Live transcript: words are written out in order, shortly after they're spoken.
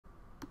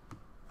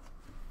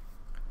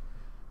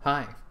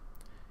Hi,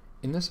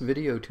 in this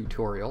video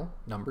tutorial,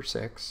 number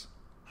 6,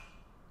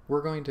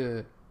 we're going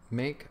to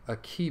make a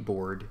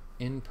keyboard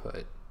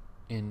input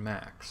in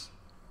Max.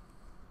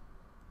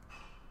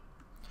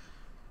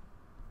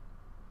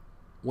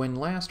 When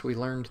last we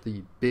learned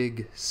the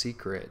big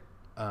secret,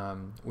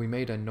 we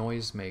made a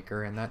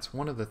noisemaker, and that's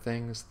one of the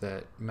things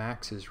that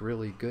Max is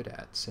really good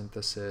at,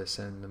 synthesis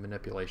and the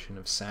manipulation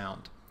of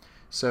sound.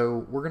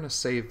 So we're going to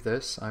save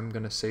this. I'm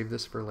going to save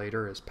this for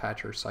later as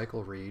patcher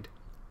cycle read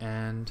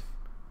and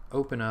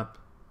open up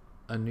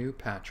a new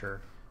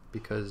patcher,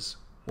 because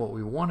what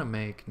we want to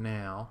make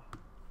now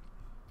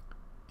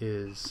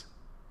is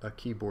a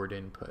keyboard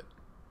input.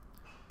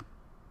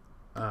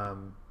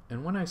 And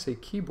when I say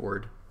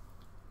keyboard,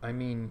 I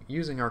mean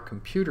using our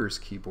computer's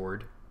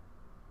keyboard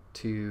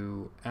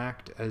to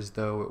act as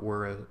though it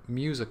were a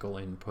musical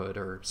input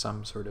or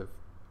some sort of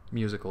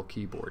musical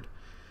keyboard.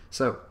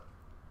 So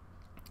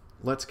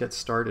let's get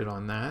started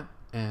on that,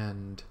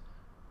 and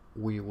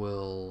we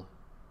will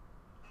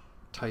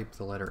type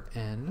the letter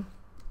N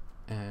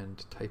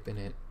and type in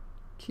it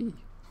key,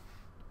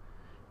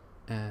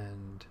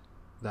 and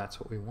that's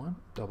what we want.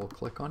 Double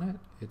click on it,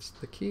 it's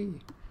the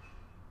key.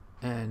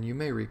 And you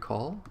may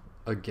recall,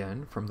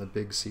 again from the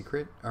big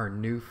secret, our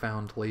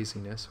newfound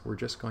laziness, we're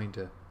just going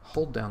to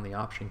hold down the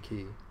Option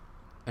key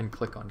and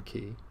click on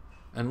key,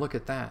 and look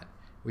at that,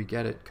 we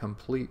get it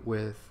complete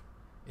with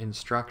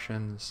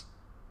instructions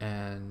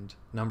and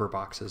number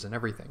boxes and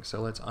everything.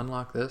 So let's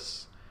unlock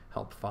this,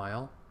 help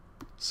file,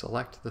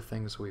 select the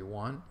things we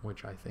want,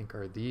 which I think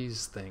are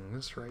these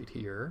things right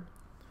here.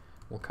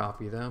 We'll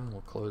copy them,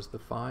 we'll close the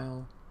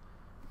file,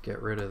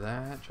 get rid of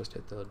that, just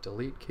hit the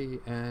delete key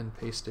and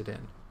paste it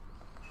in.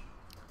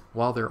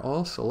 While they're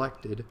all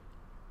selected,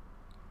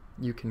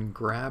 you can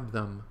grab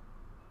them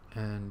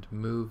and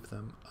move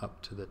them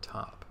up to the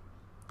top.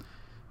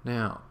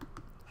 Now,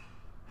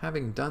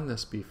 having done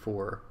this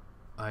before,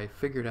 I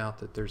figured out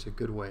that there's a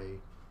good way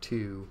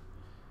to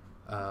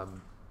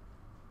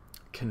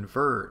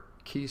convert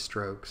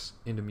keystrokes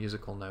into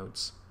musical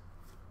notes,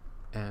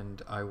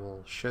 and I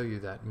will show you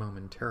that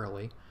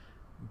momentarily.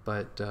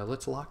 But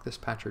let's lock this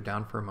patcher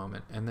down for a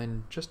moment and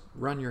then just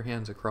run your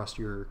hands across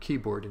your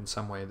keyboard in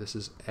some way. This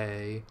is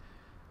A,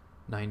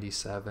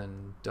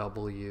 97,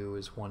 W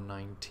is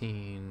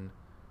 119,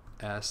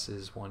 S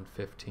is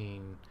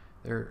 115.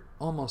 They're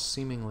almost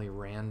seemingly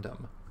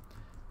random.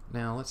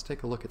 Now let's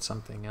take a look at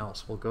something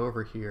else. We'll go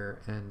over here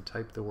and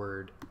type the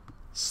word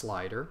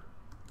slider.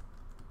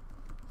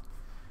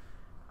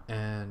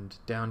 And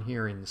down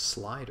here in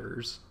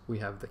sliders, we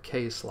have the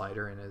K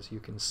slider, and as you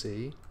can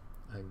see,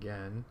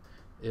 again,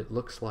 it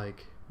looks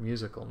like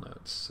musical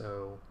notes.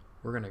 So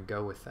we're going to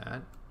go with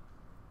that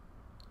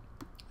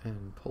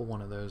and pull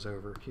one of those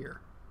over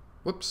here.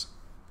 Whoops.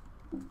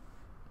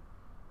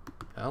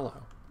 Hello.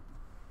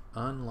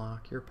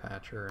 Unlock your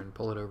patcher and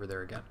pull it over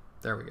there again.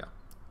 There we go.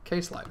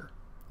 K slider.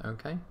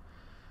 Okay.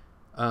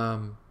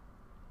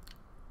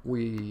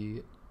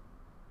 We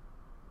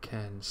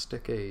can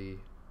stick a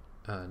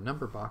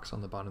number box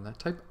on the bottom of that.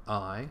 Type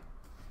I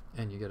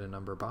and you get a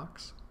number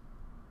box,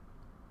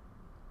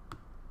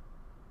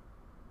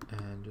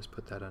 and just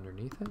put that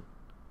underneath it.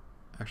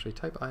 Actually,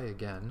 type I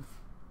again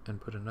and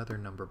put another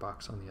number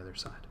box on the other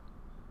side.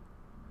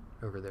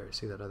 Over there,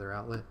 see that other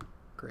outlet?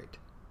 Great.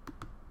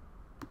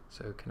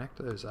 So connect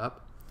those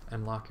up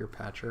and lock your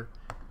patcher,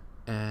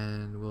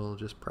 and we'll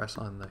just press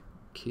on the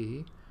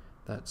key.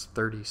 That's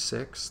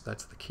 36,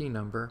 that's the key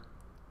number,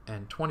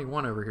 and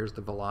 21 over here is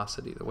the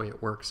velocity. The way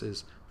it works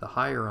is the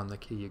higher on the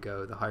key you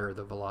go, the higher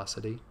the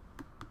velocity.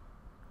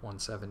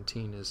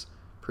 117 is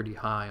pretty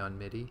high on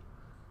MIDI,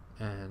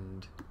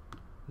 and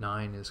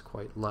 9 is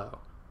quite low.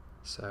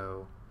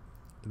 So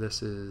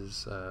this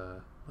is,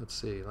 let's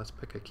see, let's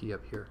pick a key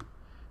up here.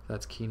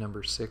 That's key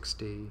number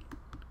 60,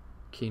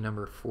 key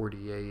number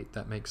 48.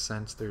 That makes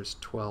sense. There's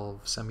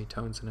 12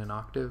 semitones in an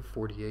octave,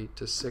 48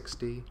 to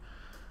 60.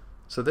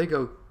 So they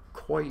go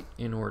quite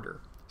in order.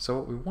 So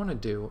what we want to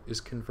do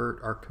is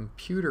convert our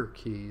computer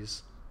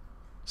keys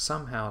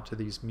somehow to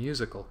these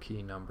musical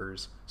key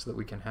numbers so that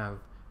we can have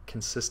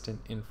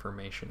consistent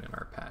information in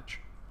our patch.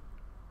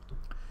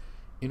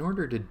 In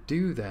order to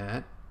do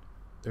that,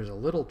 there's a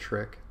little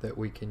trick that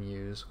we can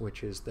use,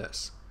 which is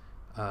this.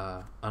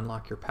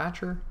 Unlock your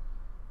patcher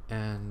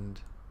and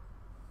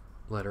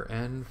letter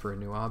N for a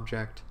new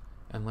object,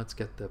 and let's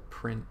get the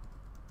print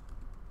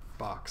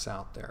box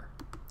out there.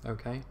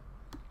 Okay?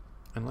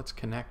 And let's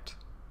connect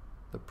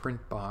the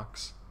print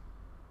box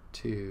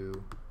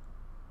to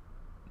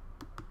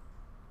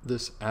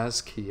this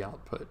ASCII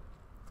output.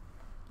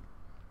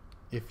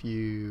 If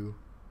you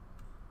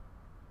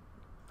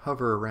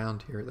hover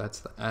around here,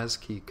 that's the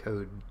ASCII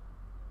code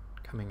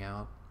coming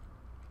out.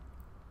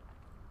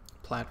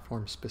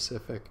 Platform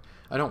specific.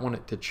 I don't want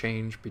it to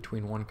change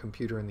between one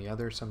computer and the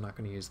other, so I'm not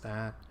going to use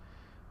that.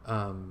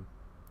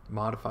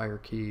 Modifier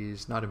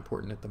keys, not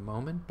important at the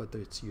moment, but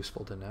it's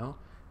useful to know.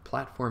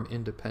 Platform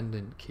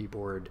independent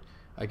keyboard.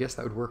 I guess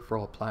that would work for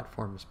all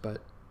platforms,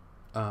 but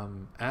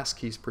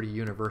ASCII is pretty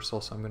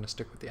universal, so I'm going to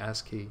stick with the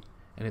ASCII,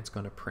 and it's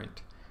going to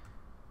print.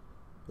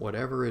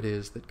 whatever it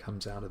is that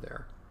comes out of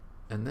there.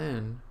 And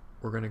then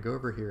we're going to go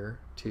over here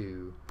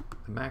to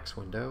the Max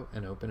window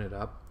and open it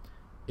up.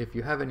 If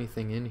you have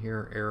anything in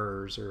here,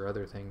 errors or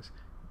other things,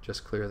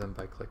 just clear them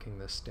by clicking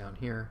this down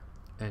here,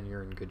 and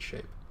you're in good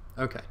shape.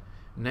 Okay,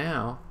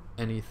 now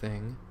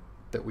anything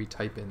that we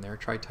type in there,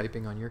 try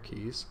typing on your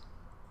keys.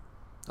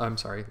 I'm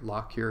sorry,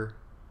 lock your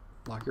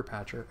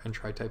patcher and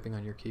try typing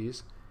on your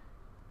keys,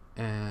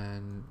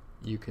 and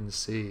you can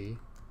see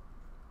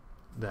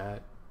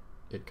that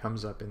it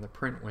comes up in the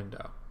print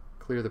window.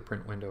 Clear the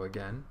print window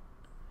again,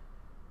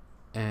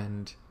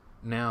 and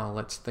now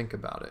let's think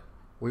about it.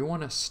 We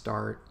want to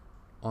start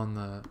on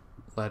the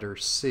letter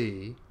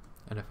C,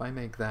 and if I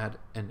make that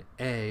an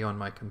A on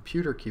my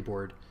computer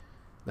keyboard,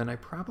 then I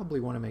probably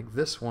want to make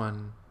this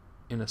one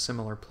in a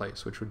similar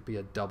place, which would be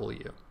a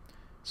W.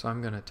 So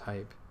I'm going to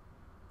type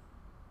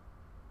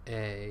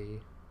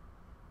A,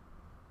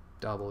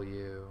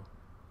 W,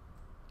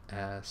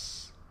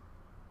 S,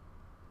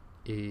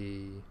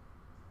 E,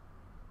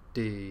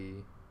 D.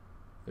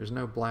 There's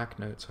no black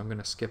note, so I'm going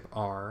to skip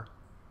R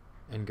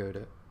and go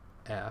to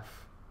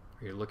F.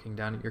 Are you looking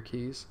down at your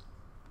keys?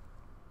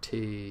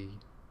 T,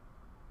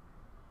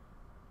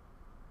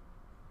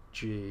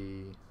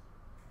 G,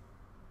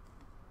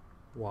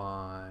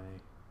 Y,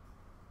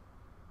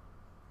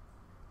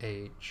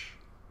 H,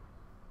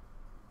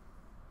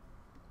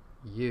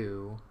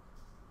 U,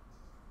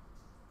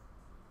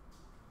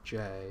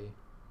 J,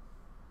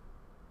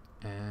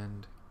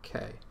 and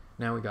K.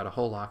 Now we got a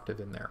whole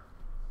octave in there.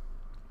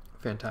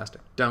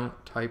 Fantastic.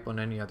 Don't type on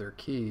any other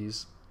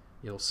keys.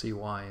 You'll see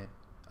why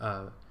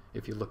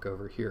if you look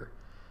over here.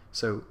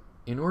 So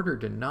in order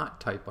to not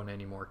type on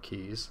any more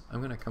keys, I'm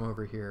going to come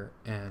over here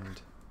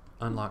and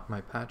unlock my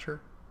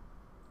patcher.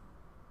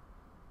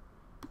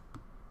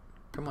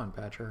 Come on,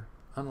 patcher,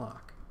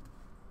 unlock.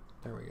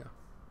 There we go.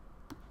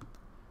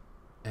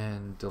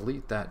 And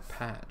delete that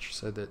patch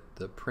so that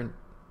the print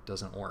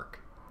doesn't work.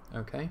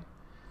 Okay?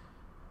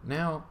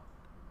 Now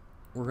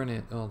we're going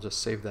to, I'll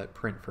just save that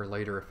print for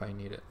later if I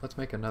need it. Let's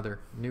make another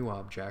new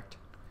object,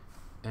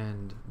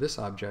 and this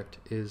object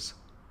is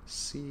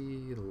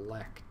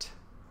select.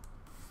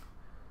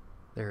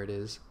 There it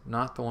is.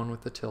 Not the one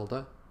with the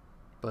tilde,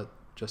 but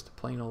just a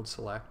plain old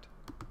select.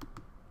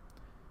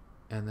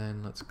 And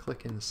then let's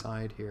click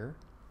inside here.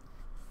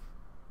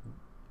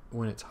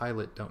 When it's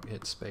highlight, don't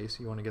hit space.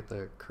 You want to get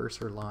the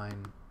cursor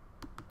line.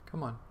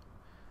 Come on.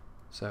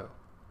 So,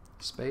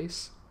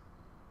 space.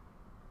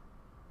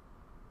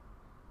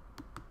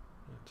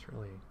 It's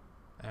really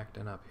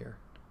acting up here.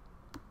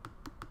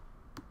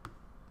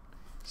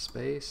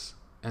 Space,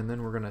 and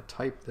then we're going to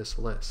type this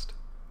list.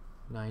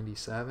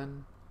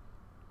 97,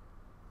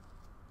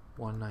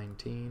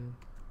 119,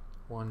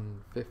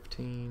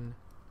 115,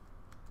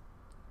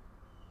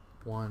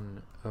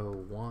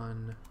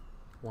 101,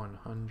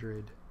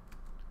 100,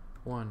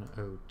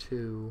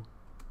 102,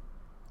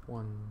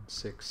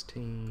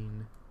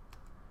 116,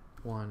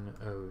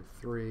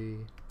 103,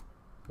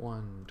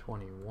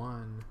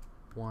 121,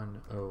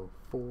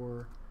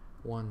 104,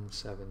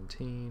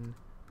 117,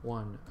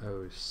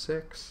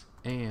 106,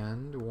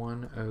 and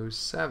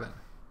 107.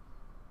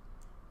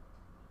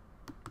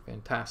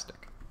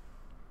 Fantastic.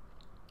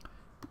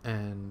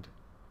 And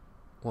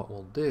what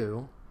we'll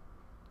do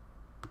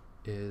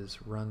is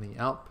run the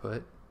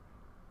output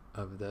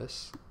of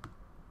this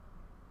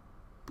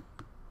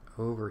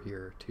over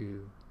here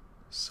to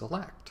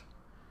select.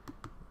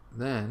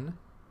 Then,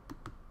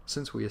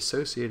 since we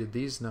associated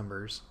these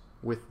numbers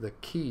with the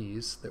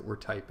keys that we're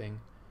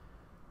typing,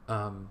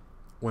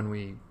 when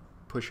we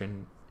push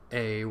an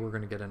A, we're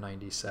going to get a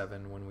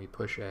 97. When we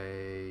push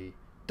a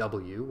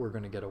W, we're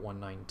going to get a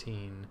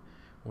 119.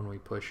 When we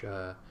push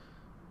a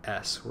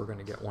S, we're going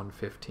to get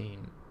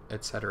 115,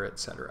 etc.,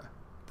 etc.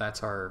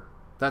 That's our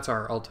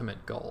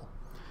ultimate goal.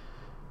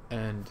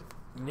 And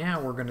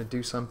now we're going to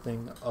do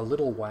something a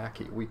little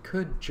wacky. We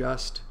could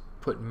just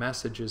put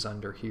messages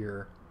under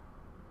here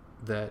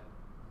that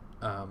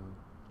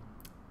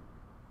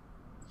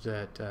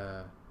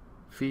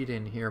feed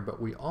in here,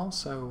 but we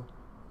also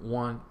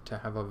want to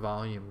have a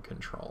volume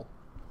control.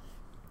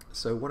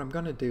 So what I'm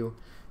going to do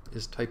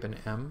is type an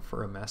M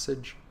for a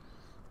message,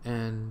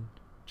 and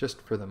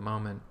just for the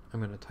moment I'm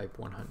going to type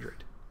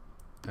 100.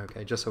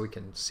 Okay, just so we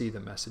can see the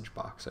message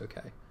box.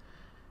 Okay,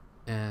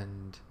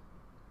 and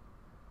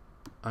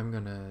I'm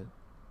going to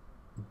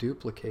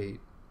duplicate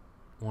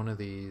one of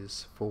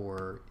these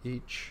for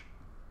each.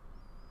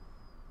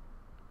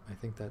 I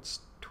think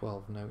that's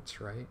 12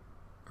 notes, right?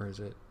 Or is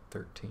it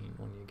 13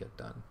 when you get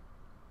done?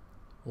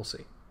 We'll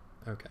see.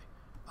 Okay,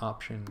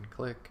 option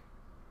click,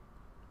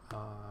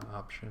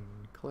 option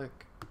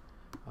click,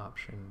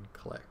 option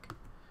click.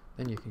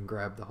 Then you can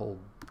grab the whole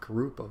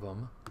group of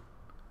them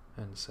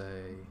and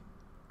say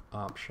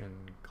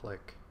option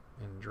click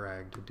and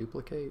drag to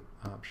duplicate,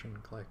 option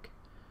click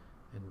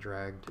and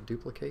drag to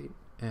duplicate.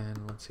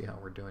 And let's see how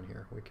we're doing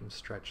here. We can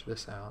stretch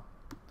this out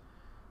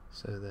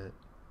so that,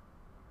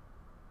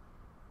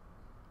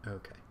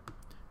 okay.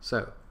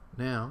 So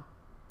now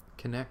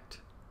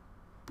connect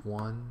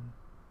 1,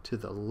 to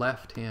the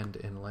left-hand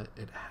inlet.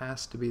 It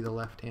has to be the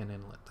left-hand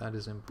inlet. That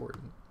is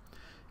important.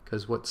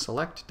 Because what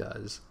select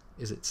does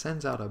is it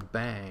sends out a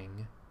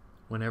bang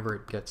whenever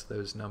it gets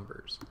those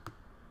numbers.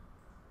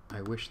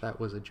 I wish that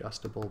was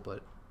adjustable,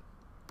 but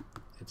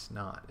it's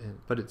not.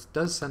 But it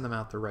does send them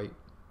out the right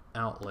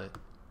outlet,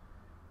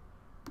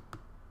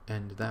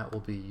 and that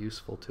will be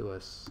useful to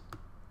us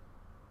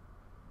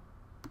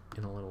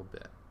in a little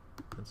bit.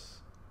 Let's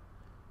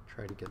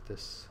try to get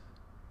this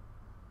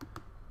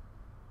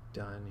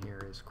done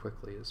here as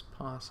quickly as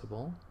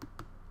possible.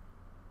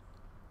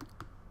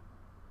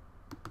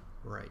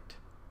 Right.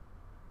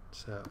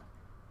 So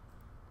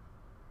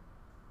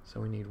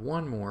we need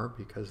one more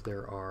because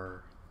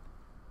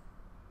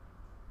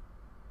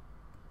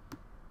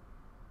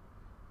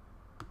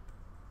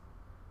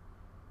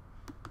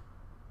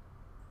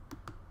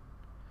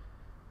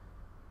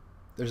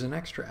there's an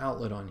extra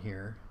outlet on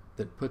here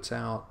that puts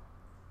out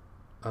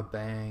a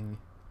bang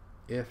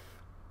if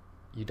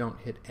you don't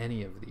hit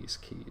any of these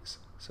keys.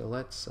 So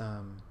let's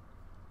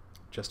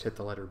just hit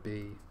the letter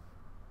B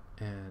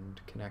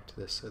and connect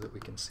this so that we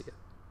can see it.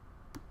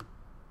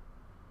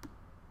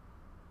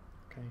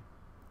 Okay.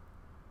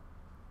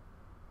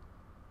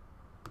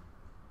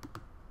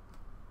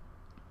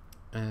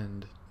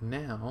 And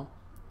now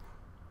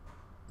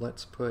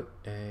let's put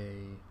a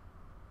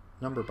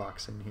number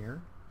box in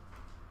here.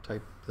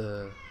 Type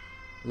the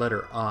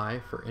letter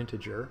I for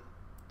integer,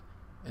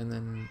 and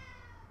then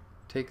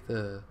take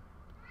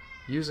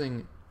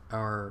using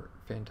our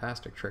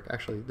fantastic trick.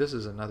 Actually, this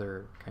is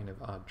another kind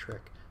of odd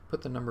trick.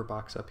 Put the number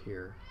box up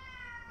here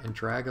and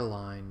drag a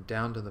line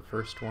down to the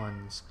first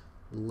one's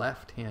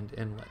left-hand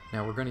inlet.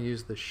 Now we're going to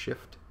use the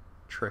shift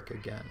trick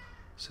again.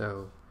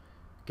 So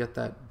get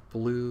that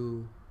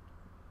blue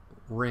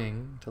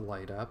ring to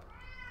light up.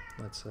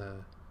 Let's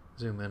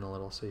zoom in a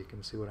little so you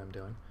can see what I'm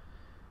doing.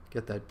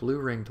 Get that blue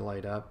ring to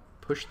light up,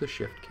 push the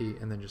shift key,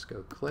 and then just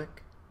go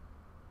click,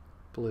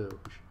 blue,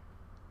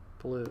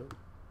 blue,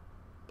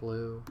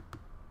 blue,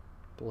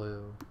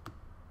 blue,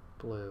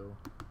 blue,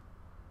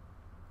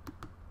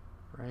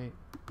 right?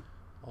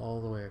 All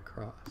the way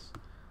across.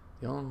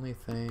 The only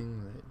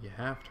thing that you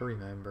have to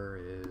remember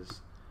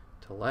is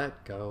to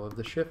let go of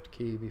the shift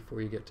key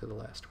before you get to the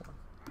last one.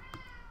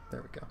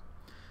 There we go.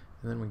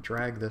 And then we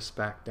drag this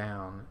back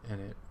down and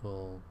it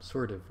will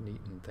sort of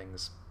neaten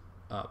things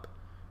up.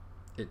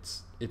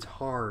 It's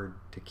hard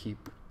to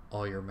keep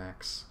all your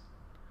Macs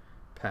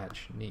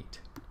patch neat,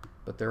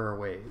 but there are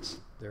ways.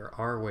 There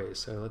are ways.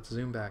 So let's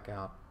zoom back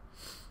out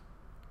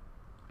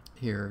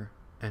here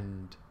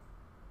and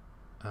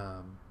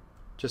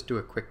just do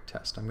a quick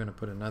test. I'm going to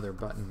put another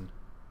button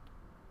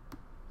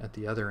at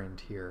the other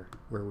end here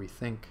where we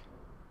think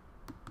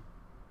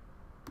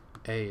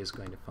A is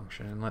going to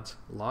function, and let's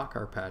lock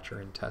our patcher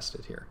and test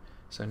it here.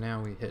 So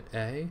now we hit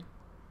A,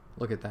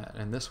 look at that,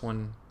 and this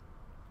one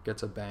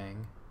gets a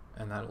bang,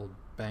 and that will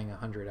bang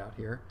 100 out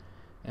here.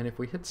 And if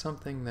we hit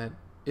something that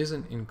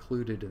isn't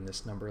included in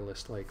this number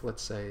list, like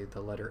let's say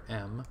the letter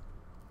M,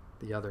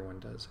 the other one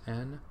does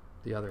N,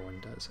 the other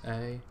one does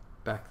A,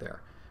 back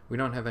there. We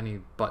don't have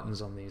any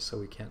buttons on these, so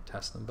we can't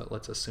test them, but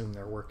let's assume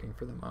they're working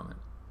for the moment.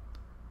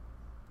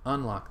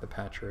 Unlock the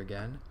patcher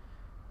again,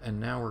 and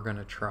now we're going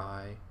to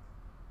try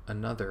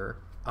another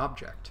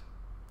object,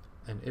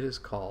 and it is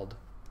called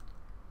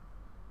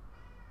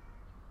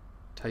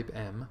type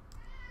M.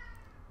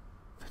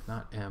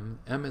 Not M.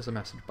 M is a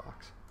message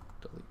box.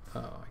 Delete. Oh,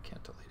 I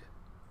can't delete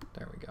it.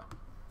 There we go.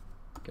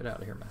 Get out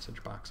of here,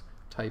 message box.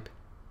 Type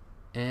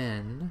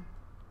N,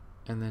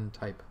 and then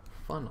type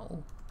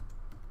funnel.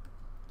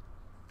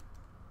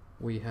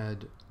 We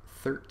had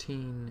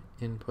 13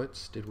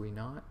 inputs, did we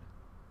not?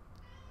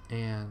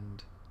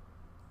 And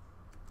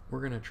we're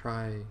going to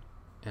try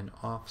an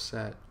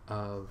offset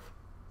of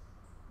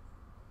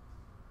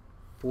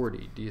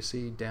 40. Do you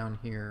see down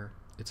here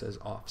it says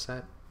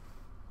offset?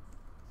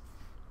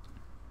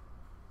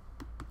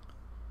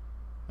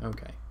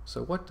 Okay,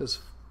 so what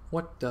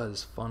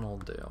does funnel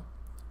do?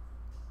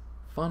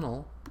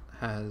 Funnel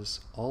has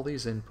all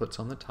these inputs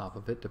on the top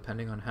of it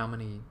depending on how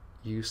many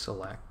you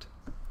select.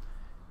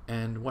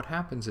 And what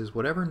happens is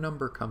whatever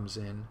number comes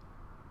in,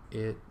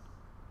 it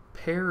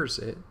pairs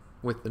it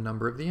with the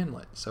number of the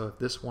inlet. So if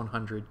this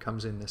 100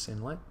 comes in this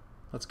inlet,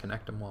 let's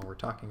connect them while we're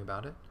talking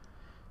about it.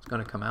 It's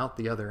going to come out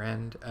the other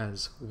end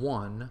as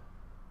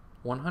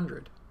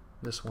 100.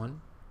 This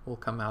one will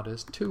come out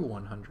as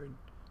 100.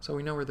 So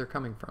we know where they're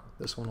coming from.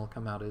 This one will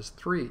come out as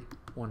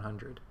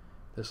 100.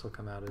 This will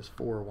come out as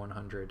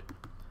 100,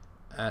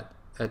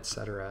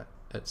 etc.,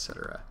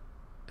 etc.,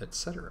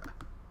 etc.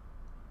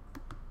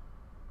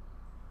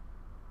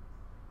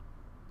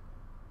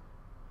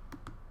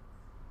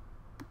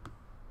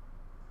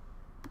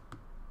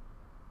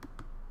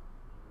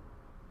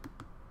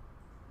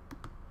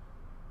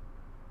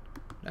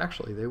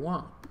 Actually, they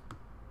won't,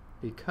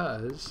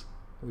 because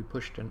we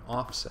pushed an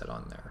offset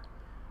on there.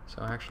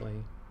 So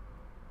actually,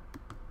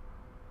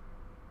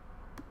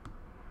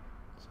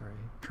 sorry,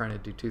 trying to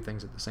do two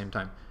things at the same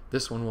time.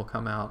 This one will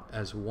come out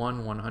as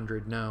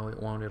 100. No, it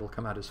won't. It'll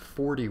come out as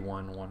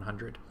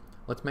 100.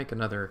 Let's make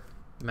another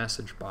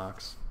message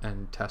box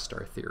and test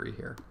our theory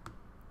here.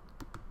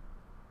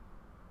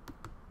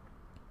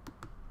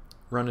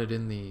 Run it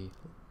in the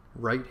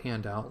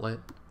right-hand outlet,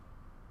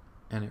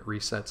 and it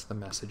resets the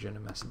message in a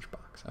message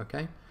box.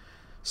 Okay,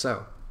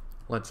 so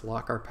let's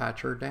lock our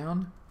patcher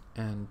down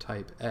and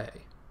type A.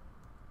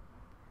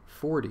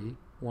 40,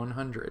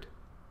 100.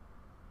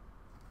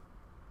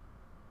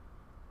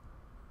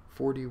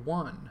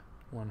 41,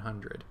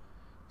 100.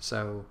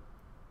 So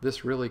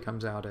this really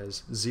comes out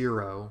as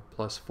 0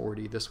 plus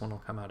 40. This one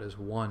will come out as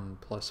 1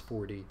 plus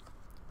 40.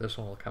 This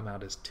one will come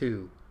out as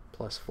 2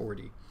 plus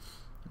 40.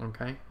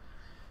 Okay?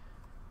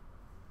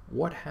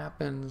 What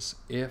happens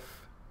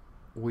if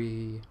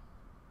we,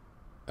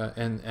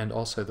 and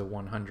also the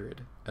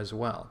 100 as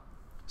well.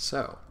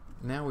 So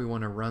now we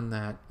want to run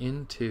that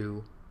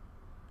into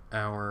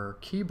our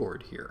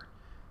keyboard here.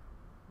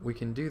 We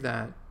can do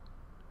that.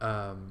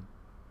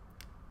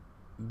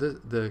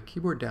 The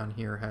keyboard down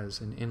here has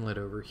an inlet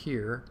over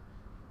here,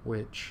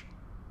 which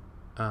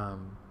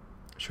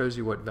shows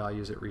you what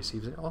values it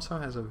receives. It also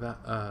has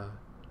an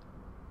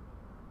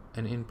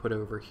input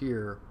over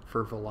here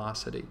for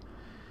velocity.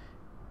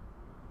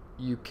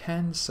 You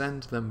can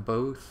send them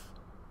both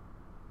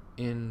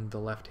in the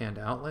left-hand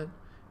outlet,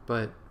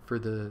 but for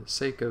the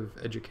sake of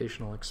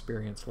educational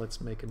experience,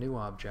 let's make a new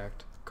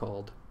object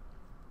called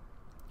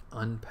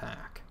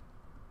unpack,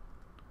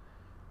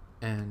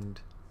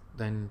 and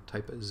then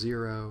type a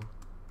 0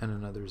 and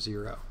another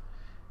 0.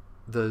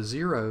 The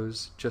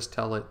zeros just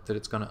tell it that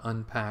it's going to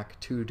unpack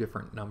two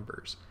different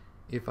numbers.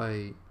 If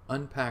I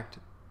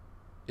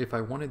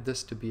wanted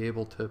this to be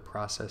able to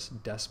process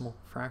decimal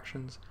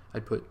fractions,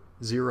 I'd put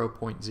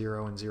 0.0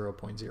 and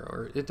 0.0,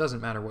 or it doesn't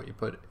matter what you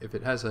put. If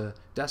it has a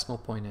decimal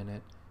point in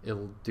it,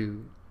 it'll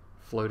do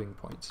floating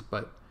points,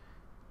 but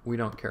we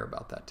don't care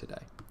about that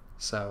today.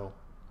 So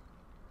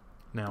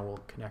now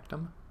we'll connect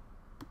them.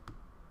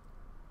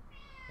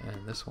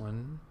 And this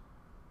one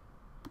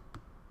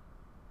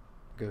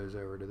goes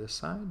over to this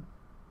side.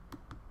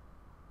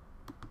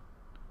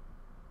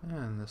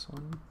 And this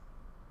one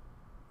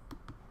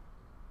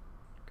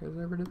goes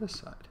over to this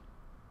side.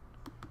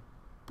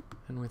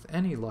 And with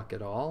any luck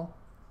at all,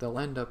 they'll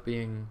end up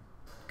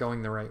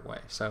going the right way.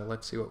 So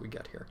let's see what we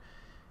get here.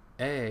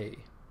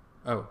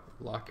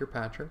 Lock your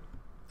patcher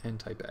and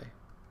type A.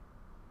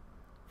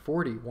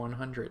 40,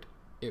 100.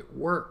 It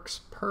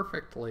works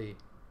perfectly.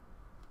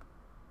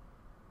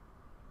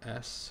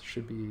 S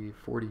should be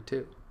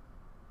 42.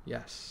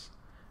 Yes.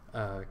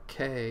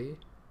 K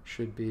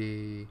should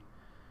be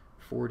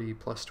 40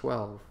 plus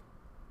 12.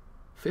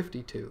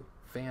 52.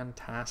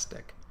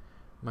 Fantastic.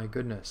 My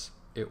goodness,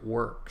 it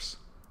works.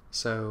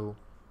 So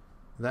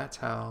that's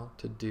how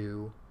to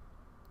do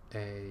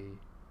a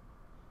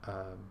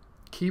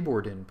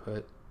keyboard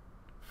input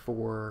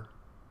for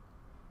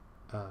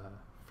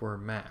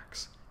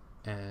Macs.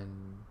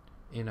 And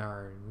in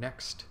our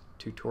next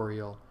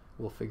tutorial,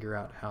 we'll figure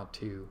out how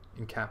to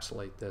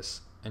encapsulate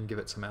this and give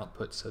it some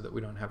output so that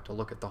we don't have to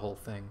look at the whole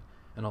thing,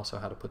 and also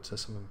how to put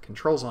some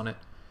controls on it.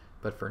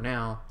 But for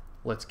now,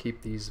 let's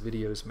keep these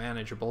videos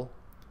manageable.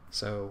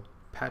 So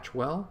patch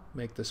well,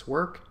 make this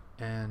work,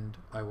 and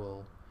I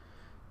will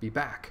be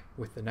back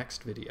with the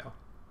next video.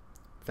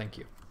 Thank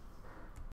you.